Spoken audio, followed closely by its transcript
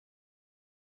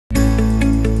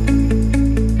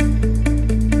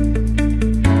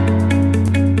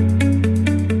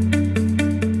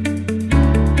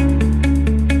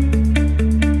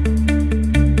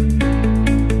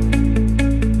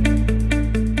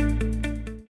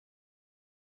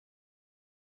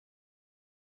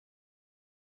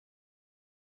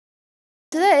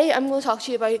today I'm going to talk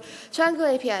to you about Django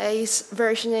APIs,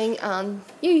 versioning, and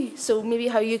so maybe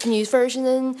how you can use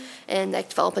versioning in like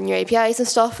developing your APIs and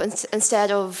stuff instead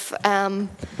of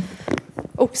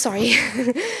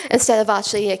instead of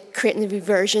actually like, creating a new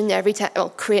version every time, well,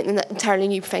 creating an entirely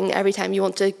new thing every time you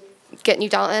want to get new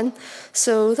data in.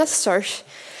 So let's start.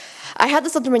 I had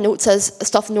this under my notes as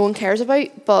stuff no one cares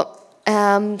about, but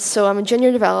so I'm a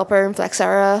junior developer in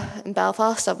Flexera in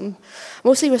Belfast. I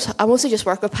mostly just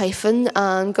work with Python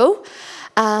and Go,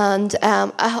 and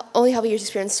I only have a year's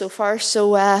experience so far.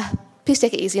 So please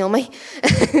take it easy on me.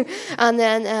 And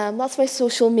then that's my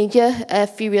social media.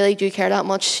 If you really do care that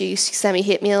much, you send me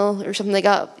hate mail or something like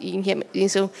that. You can hate me.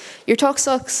 So your talk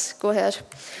sucks. Go ahead.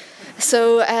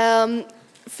 So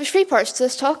there's 3 parts to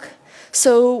this talk.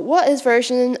 So what is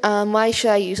versioning and why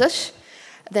should I use it?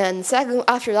 Then second,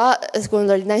 after that, is going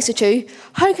to learn nicely too.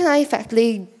 How can I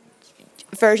effectively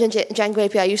version Django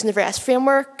API using the REST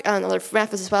framework and other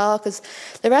methods as well? Because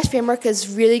the REST framework has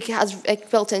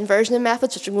like, built-in versioning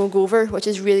methods, which I'm going to go over, which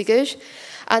is really good.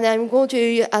 And then I'm going to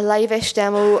do a live-ish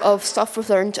demo of stuff we've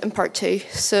learned in part 2.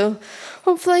 So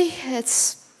hopefully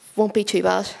it won't be too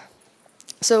bad.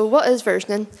 So what is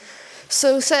versioning?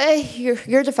 So say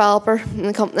you're a developer in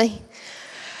a company.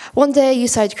 One day you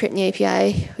decide to create an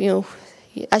API,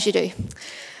 as you do.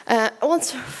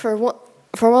 For a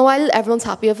while, everyone's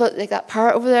happy with it, like that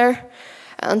part over there,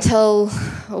 until,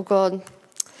 oh God,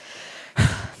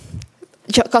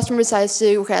 customer decides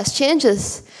to request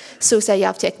changes. So say you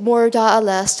have to take more data,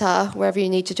 less data, wherever you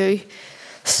need to do.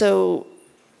 So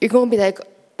you're going to be like,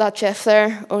 that Jeff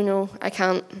there, oh no, I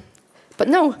can't. But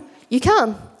no, you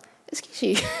can. Excuse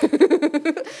you.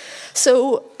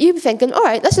 So you'd be thinking, all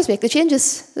right, let's just make the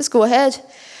changes. Let's go ahead.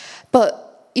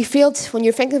 But you failed, when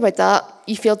you're thinking about that,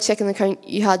 you failed to take into account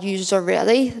you had users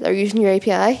already that are using your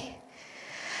API.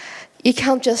 You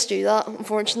can't just do that,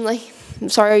 unfortunately. I'm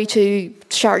sorry to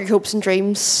shatter your hopes and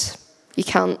dreams. You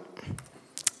can't.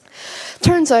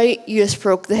 Turns out you just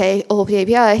broke the whole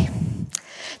API.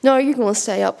 Now you're going to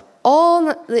stay up all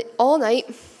night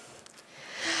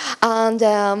and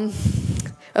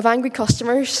with angry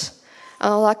customers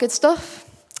and all that good stuff.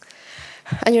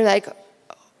 And you're like,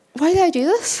 why did I do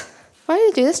this? Why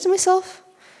did I do this to myself?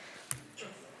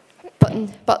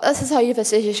 But this is how this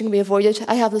situation can be avoided.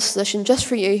 I have the solution just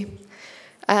for you.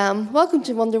 Welcome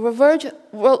to wonderful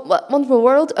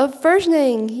world of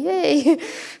versioning. Yay!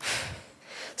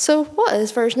 So what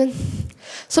is versioning?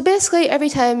 So basically, every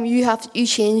time you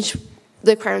change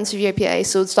the requirements of your API,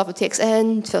 so the stuff it takes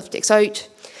in, stuff it takes out,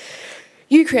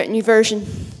 you create a new version.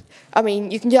 I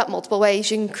mean, you can do that multiple ways.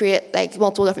 You can create like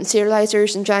multiple different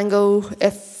serializers in Django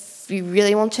if you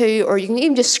really want to, or you can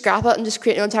even just scrap it and just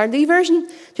create an entirely version.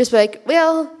 Just be like,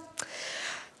 well,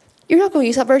 you're not going to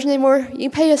use that version anymore. You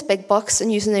can pay us big bucks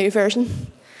and use a new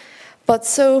version. But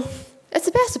so it's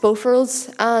the best of both worlds.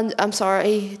 And I'm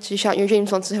sorry to shatter your dreams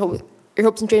your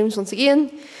hopes and dreams once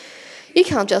again. You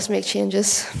can't just make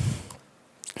changes.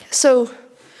 So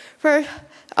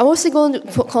I'm mostly going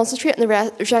to concentrate on the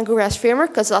Django REST framework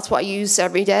because that's what I use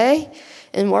every day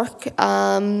in work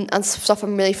and stuff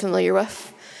I'm really familiar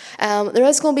with. There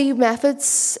is going to be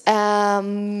methods,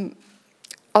 other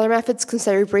methods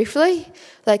considered briefly,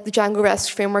 like the Django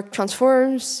REST framework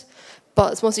transforms,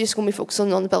 but it's mostly just going to be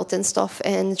focusing on the built-in stuff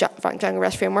in the Django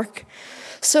REST framework.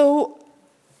 So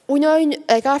we now,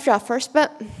 like after that first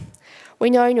bit, we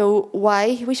now know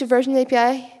why we should version the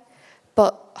API,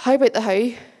 but how about the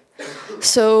how?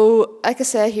 So, like I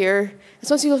said here, it's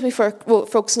mostly going to be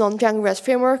focusing on Django REST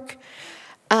framework,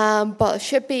 but it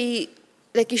should be,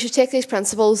 like you should take these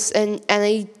principles in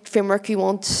any framework you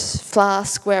want,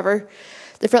 Flask, wherever.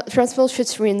 The principles should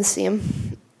remain the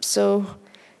same. So,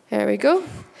 there we go.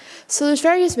 So there's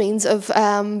various means of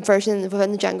versioning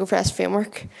within the Django REST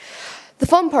framework. The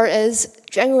fun part is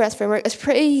Django REST framework is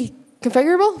pretty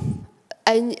configurable,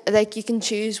 and like you can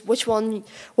choose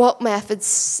what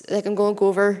methods. Like I'm going to go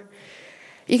over.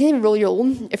 You can even roll your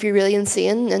own if you're really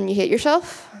insane and you hate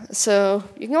yourself. So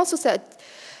you can also set.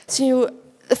 So you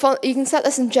can set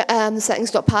this in the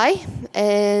settings.py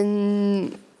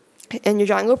in your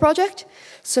Django project.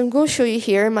 So I'm going to show you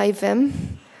here my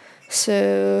Vim.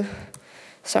 So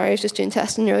sorry, I was just doing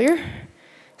testing earlier.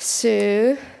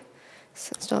 So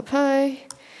settings.py.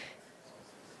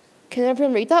 Can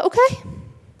everyone read that? Okay.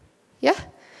 Yeah,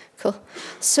 cool.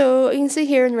 So you can see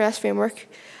here in the REST framework,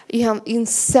 you can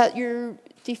set your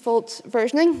default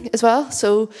versioning as well.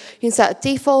 So you can set a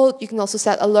default. You can also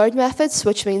set allowed methods,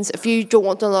 which means if you don't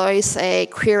want to allow, say,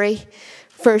 query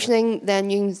versioning, then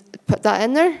you can put that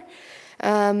in there.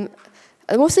 And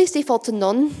mostly it's default to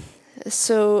none.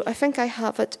 So I think I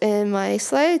have it in my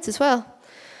slides as well.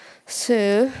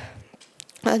 So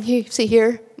And you see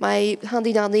here my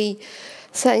handy dandy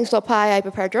settings.py I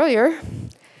prepared earlier. You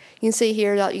can see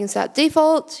here that you can set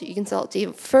default, you can set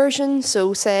default version.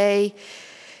 So say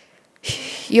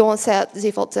you want to set the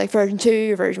default to like version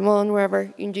 2 or version 1, wherever,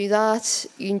 you can do that.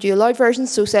 You can do allowed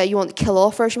versions. So say you want to kill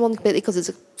off version 1 completely because it's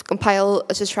a compile,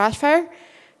 it's just trash fire.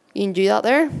 You can do that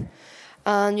there.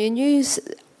 And you can use,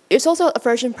 it's also a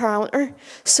version parameter.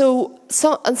 So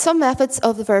in some methods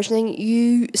of the versioning,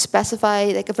 you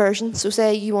specify like a version. So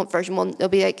say you want version 1, it'll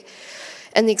be like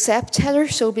in the accept header.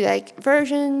 So it'll be like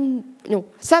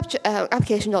accept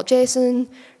application.json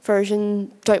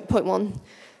version 0.1.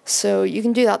 So you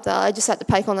can do that. I just set the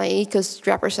Pycon IE because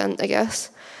represent, I guess.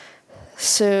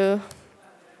 So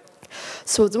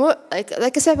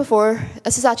like I said before,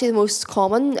 this is actually the most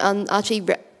common and actually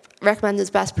recommended as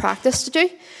best practice to do.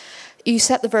 You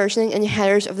set the versioning in your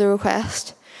headers of the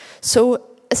request. So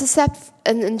this is set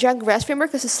in Django REST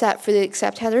framework. This is set for the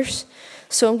accept headers.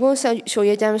 So I'm going to show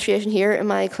you a demonstration here in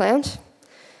my client.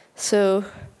 So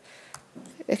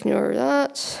ignore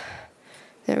that.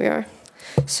 There we are.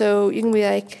 So you can be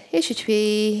like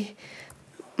http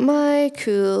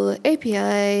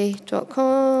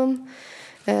mycoolapi.com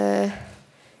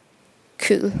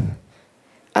cool,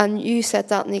 and you set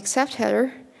that in the accept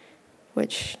header,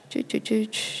 which you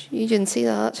didn't see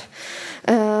that.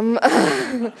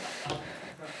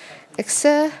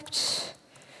 Accept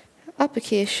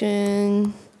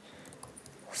application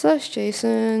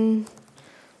 /json,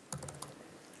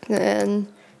 then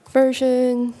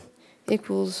version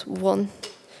equals 1.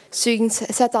 So you can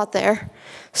set that there.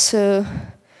 So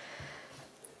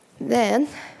then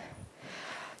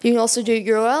you can also do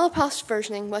URL path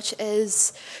versioning, which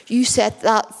is you set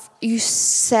that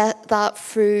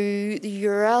through the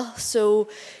URL. So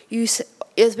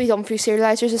it'll be done through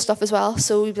serializers and stuff as well.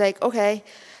 So we'd be like, okay,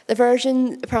 the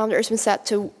version parameter has been set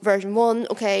to version 1.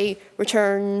 Okay,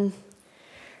 return.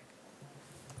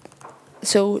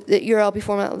 So the URL will be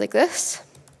formatted like this.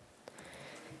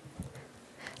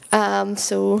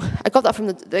 So I got that from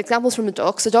the examples from the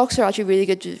docs. The docs are actually really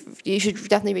good. You should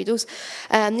definitely read those.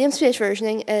 Namespace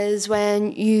versioning is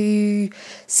when you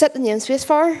set the namespace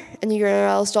var in the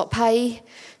urls.py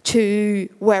to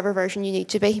whatever version you need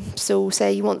to be. So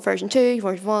say you want version 2,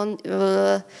 version 1,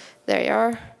 there you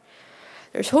are.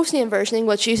 There's hostname versioning,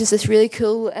 which uses this really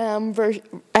cool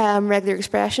regular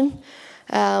expression.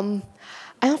 I'm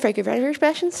not very good at regular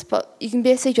expressions, but you can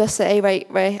basically just say, right,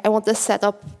 I want this set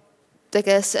up like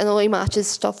this, and it only matches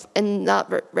stuff in that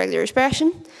regular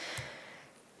expression.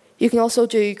 You can also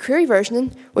do query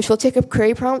versioning, which will take a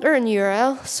query parameter in the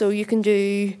URL. So you can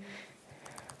do,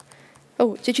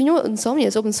 oh, did you know that Insomnia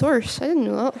is open source? I didn't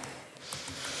know that.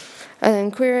 And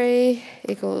then query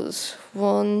equals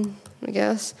 1, I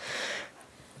guess.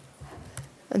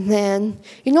 And then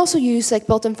you can also use like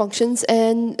built-in functions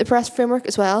in the REST framework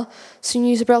as well. So you can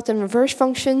use a built-in reverse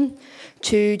function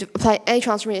to apply any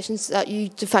transformations that you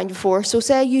defined before. So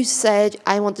say you said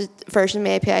I want to version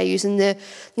my API using the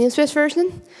namespace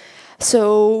versioning.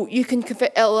 So you can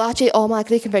it'll actually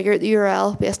automatically configure the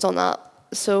URL based on that.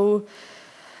 So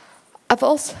I've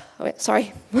also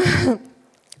sorry.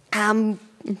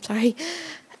 Sorry.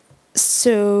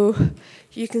 So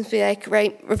you can be like,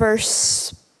 right,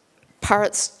 reverse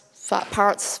parrots, fat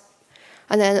parrots,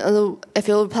 and then if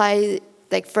you'll apply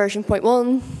like version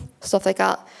 0.1, stuff like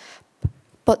that.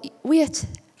 But wait,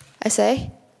 I say,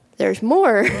 there's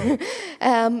more. When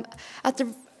I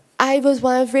was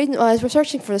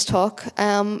researching for this talk,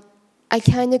 I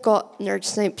kind of got nerd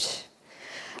sniped.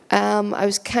 I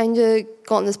was kind of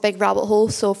got in this big rabbit hole,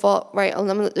 so I thought, right, I'll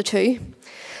limit it to 2.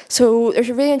 So there's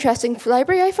a really interesting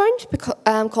library I found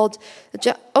called,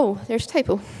 there's a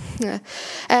typo. Yeah.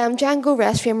 Django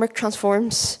REST Framework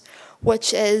Transforms,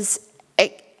 which is,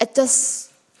 it does,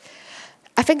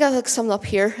 I think I'll sum it up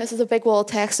here. This is a big wall of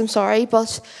text, I'm sorry,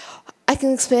 but I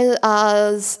can explain it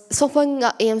as something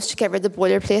that aims to get rid of the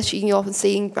boilerplate you can often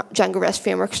see in Django REST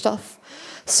Framework stuff.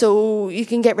 So you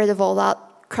can get rid of all that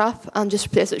crap and just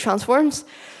replace it with transforms.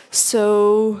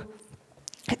 So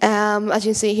as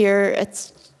you can see here,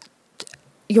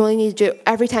 you only need to do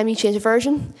every time you change a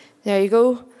version. There you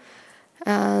go.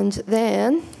 And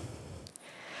then,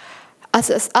 as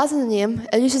in the name,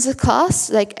 it uses a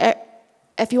class. Like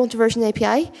if you want to version the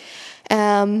API,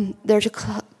 there's a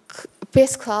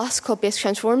base class called base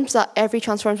transforms that every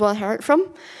transforms will inherit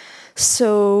from.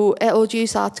 So it will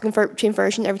use that to convert between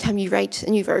version every time you write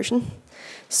a new version.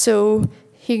 So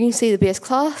here you can see the base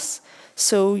class.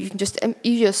 So you can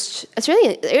it's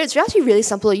actually really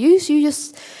simple to use. You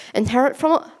just inherit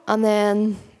from it, and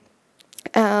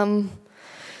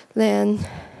then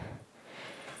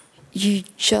you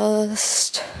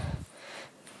just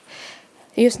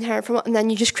You just inherit from it, and then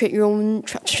you just create your own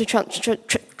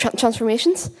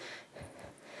transformations.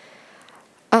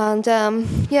 And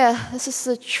yeah, this is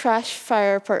the trash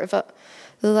fire part of it,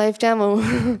 the live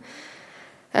demo.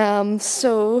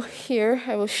 So here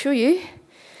I will show you.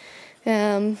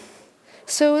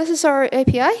 So this is our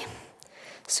API.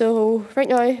 So right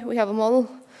now we have a model.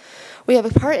 We have a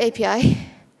parrot API.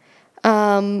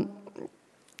 Our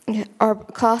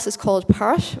class is called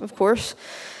parrot, of course.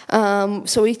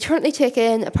 So we currently take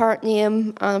in a parrot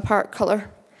name and a parrot color.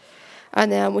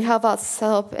 And then we have that set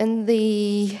up in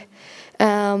the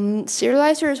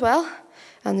serializer as well,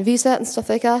 and the vset and stuff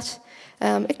like that.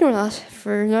 Ignore that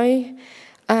for now.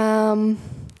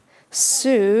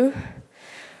 So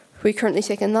we currently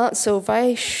take in that. So if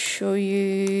I show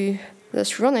you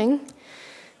this running,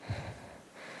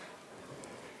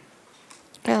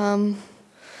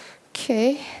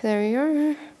 okay, there we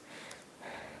are.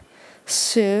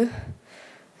 So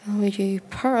we do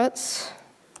parrots.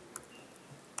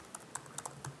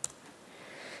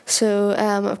 So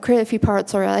I've created a few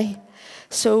parrots already.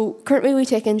 So currently we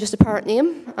take in just a parrot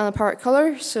name and a parrot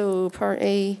color. So parrot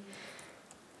A,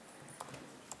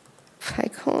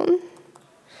 Pycon.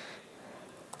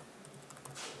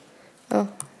 Oh,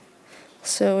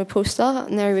 so we post that,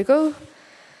 and there we go.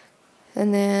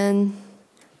 And then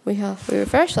we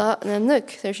refresh that, and then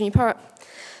look, there's your new parrot.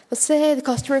 Let's say the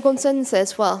customer comes in and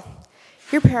says, well,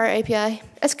 your parrot API,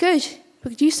 it's good.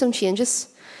 We could use some changes.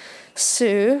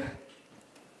 So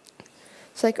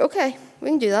it's like, okay, we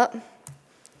can do that.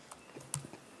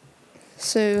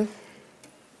 So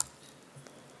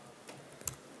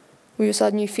we just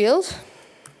add a new field.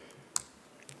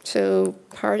 So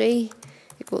party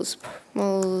equals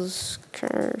models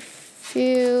car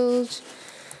field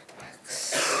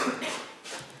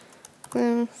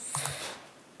length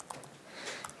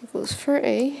equals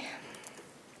 30.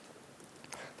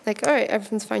 Like, all right,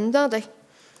 everything's fine and dandy.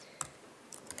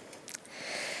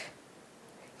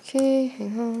 Okay,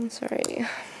 hang on, sorry.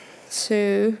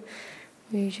 So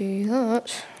we do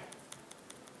that.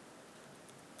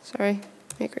 Sorry,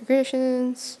 make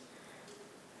regressions.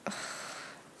 Ugh,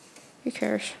 who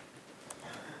cares?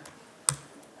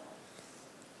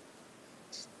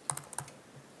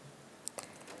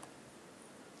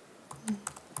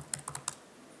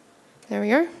 There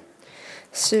we are.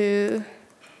 So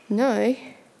now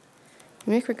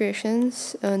make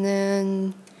regressions, and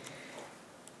then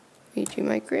we do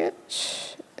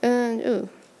migrate, and oh,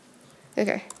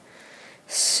 okay.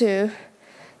 So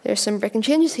there's some breaking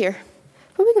changes here,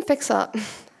 but we can fix that.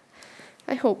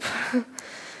 I hope.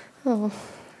 Oh,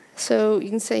 so you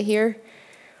can say here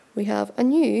we have a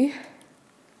new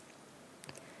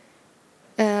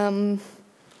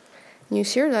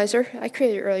serializer I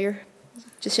created earlier.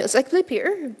 Just it's like Blue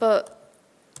Peter, but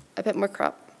a bit more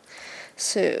crap.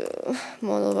 So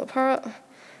model of a parrot,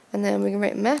 and then we can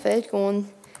write a method going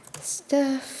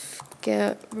Steph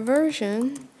get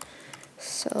version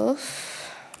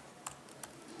self.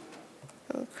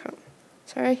 Oh crap!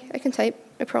 Sorry, I can type.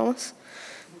 I promise.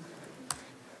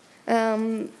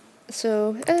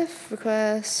 So if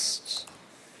request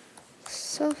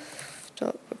self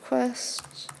dot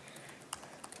request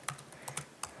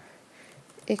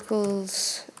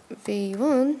equals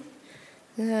v1,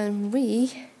 then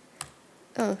we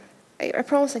I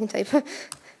promise I can type.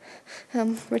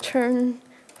 Return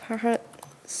parrot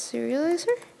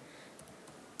serializer.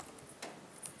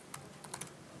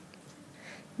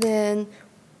 Then,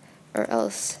 or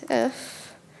else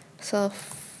if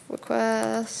self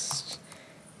request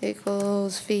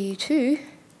equals v2,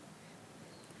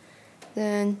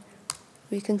 then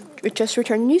we can just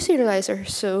return a new serializer.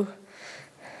 So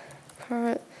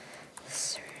parrot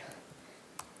serial.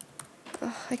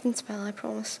 Oh, I can spell, I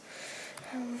promise.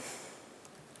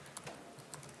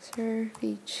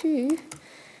 v2.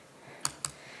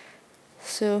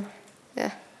 So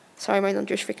yeah, sorry, my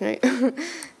lunger's freaking out.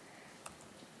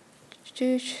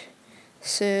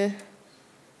 So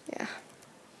yeah.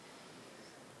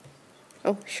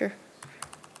 Oh sure.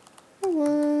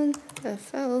 One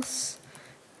if else.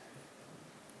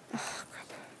 Oh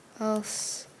crap.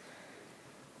 Else.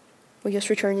 We just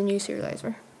return a new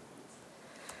serializer.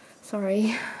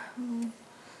 Sorry.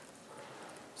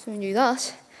 So we do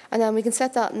that, and then we can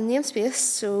set that in the namespace.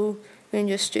 So we can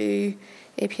just do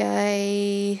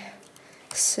API,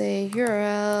 say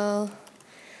URL,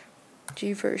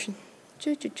 G version.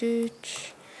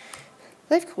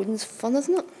 Live coding is fun,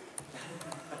 isn't it?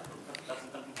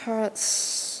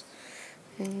 Parrots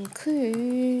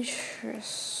include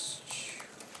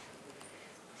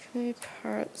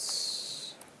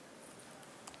parrots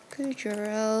include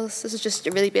URLs. This is just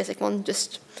a really basic one.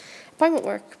 Just it probably won't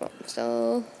work, but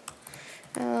still.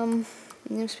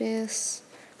 Namespace.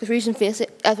 Because we're using face,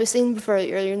 as we've seen before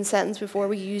earlier in the sentence before,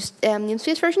 we used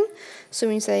namespace version. So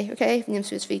we say, okay,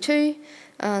 namespace v2,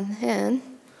 and then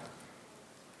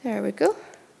there we go.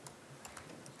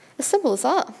 As simple as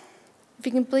that. If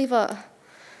you can believe it.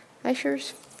 I sure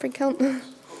freak out.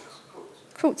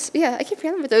 Quotes. Yeah, I keep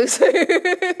forgetting about those.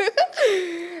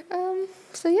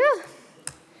 So yeah.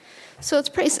 So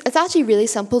it's actually really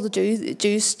simple to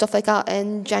do stuff like that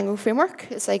in Django framework.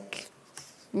 It's like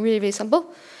really, really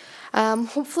simple.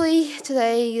 Hopefully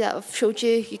today that I've showed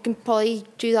you, you can probably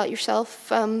do that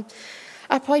yourself. I'll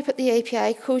probably put the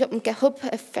API code up on GitHub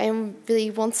if anyone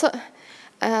really wants it.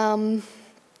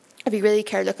 If you really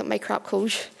care, look at my crap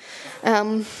code.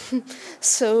 Thank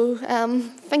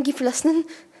you for listening.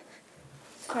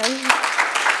 Sorry.